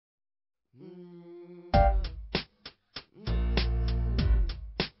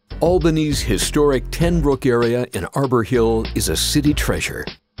Albany's historic Ten Broeck area in Arbor Hill is a city treasure.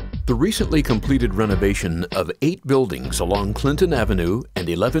 The recently completed renovation of 8 buildings along Clinton Avenue and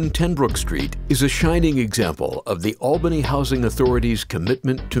 11 Ten Broeck Street is a shining example of the Albany Housing Authority's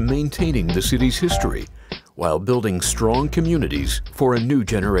commitment to maintaining the city's history while building strong communities for a new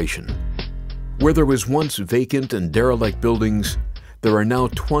generation. Where there was once vacant and derelict buildings, there are now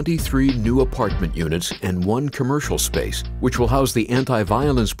 23 new apartment units and 1 commercial space, which will house the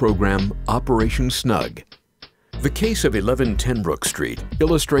anti-violence program Operation Snug. The case of 11 Ten Broeck Street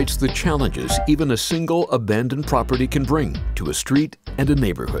illustrates the challenges even a single abandoned property can bring to a street and a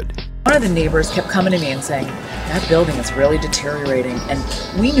neighborhood. One of the neighbors kept coming to me and saying, that building is really deteriorating, and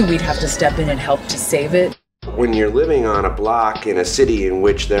we knew we'd have to step in and help to save it. When you're living on a block in a city in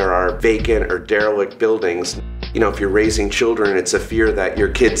which there are vacant or derelict buildings, if you're raising children, it's a fear that your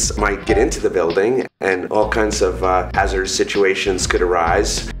kids might get into the building and all kinds of hazardous situations could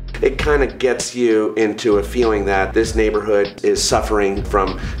arise. It kind of gets you into a feeling that this neighborhood is suffering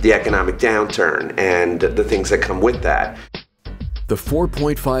from the economic downturn and the things that come with that. The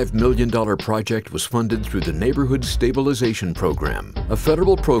 $4.5 million project was funded through the Neighborhood Stabilization Program, a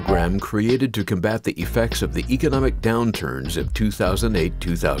federal program created to combat the effects of the economic downturns of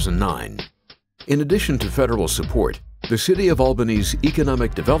 2008-2009. In addition to federal support, the City of Albany's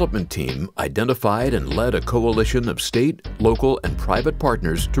Economic Development Team identified and led a coalition of state, local, and private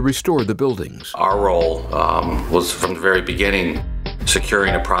partners to restore the buildings. Our role was from the very beginning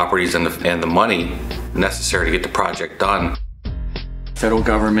securing the properties and the money necessary to get the project done. Federal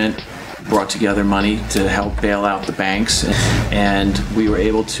government brought together money to help bail out the banks, and we were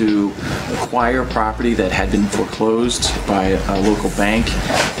able to acquire property that had been foreclosed by a local bank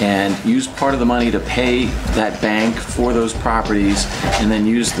and use part of the money to pay that bank for those properties, and then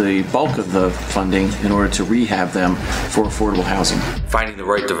use the bulk of the funding in order to rehab them for affordable housing. Finding the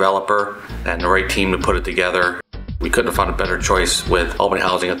right developer and the right team to put it together, we couldn't have found a better choice with Albany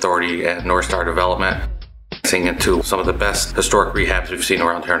Housing Authority and North Star Development. Into some of the best historic rehabs we've seen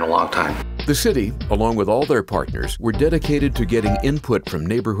around here in a long time. The city, along with all their partners, were dedicated to getting input from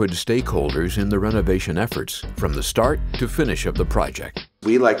neighborhood stakeholders in the renovation efforts, from the start to finish of the project.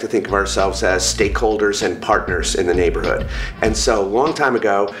 We like to think of ourselves as stakeholders and partners in the neighborhood. And so a long time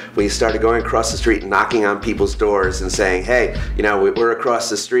ago, we started going across the street and knocking on people's doors and saying, hey, we're across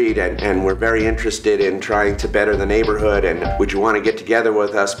the street and we're very interested in trying to better the neighborhood, and would you want to get together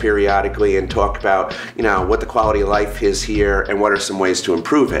with us periodically and talk about, what the quality of life is here and what are some ways to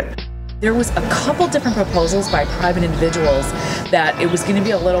improve it. There was a couple different proposals by private individuals that it was going to be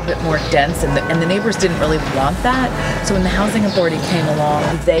a little bit more dense, and the neighbors didn't really want that. So when the Housing Authority came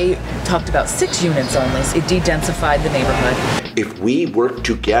along, they talked about 6 units only. So it de-densified the neighborhood. If we work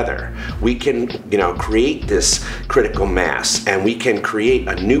together, we can, create this critical mass, and we can create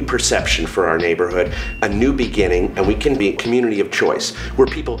a new perception for our neighborhood, a new beginning, and we can be a community of choice where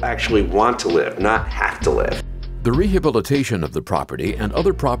people actually want to live, not have to live. The rehabilitation of the property and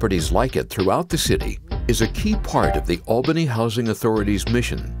other properties like it throughout the city is a key part of the Albany Housing Authority's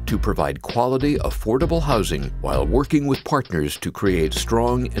mission to provide quality, affordable housing while working with partners to create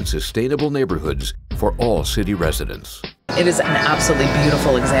strong and sustainable neighborhoods for all city residents. It is an absolutely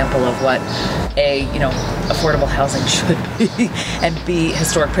beautiful example of what affordable housing should be, and B,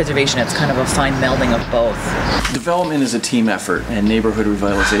 historic preservation. It's kind of a fine melding of both. Development is a team effort, and neighborhood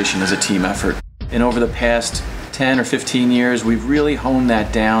revitalization is a team effort. And over the past 10 or 15 years, we've really honed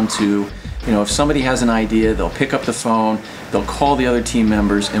that down to, if somebody has an idea, they'll pick up the phone, they'll call the other team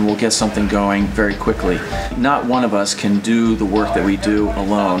members, and we'll get something going very quickly. Not one of us can do the work that we do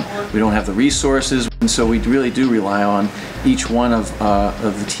alone. We don't have the resources, and so we really do rely on each one of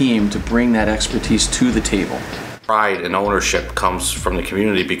the team to bring that expertise to the table. Pride and ownership comes from the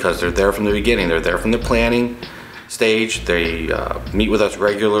community because they're there from the beginning. They're there from the planning stage. They meet with us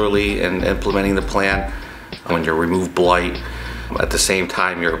regularly in implementing the plan. When you remove blight, at the same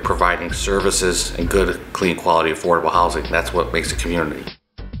time you're providing services and good, clean, quality, affordable housing. That's what makes a community.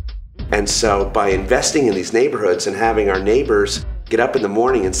 And so by investing in these neighborhoods and having our neighbors get up in the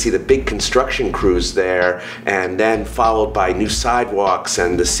morning and see the big construction crews there, and then followed by new sidewalks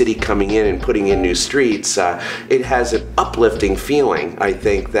and the city coming in and putting in new streets, it has an uplifting feeling, I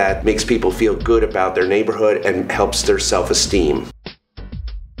think, that makes people feel good about their neighborhood and helps their self-esteem.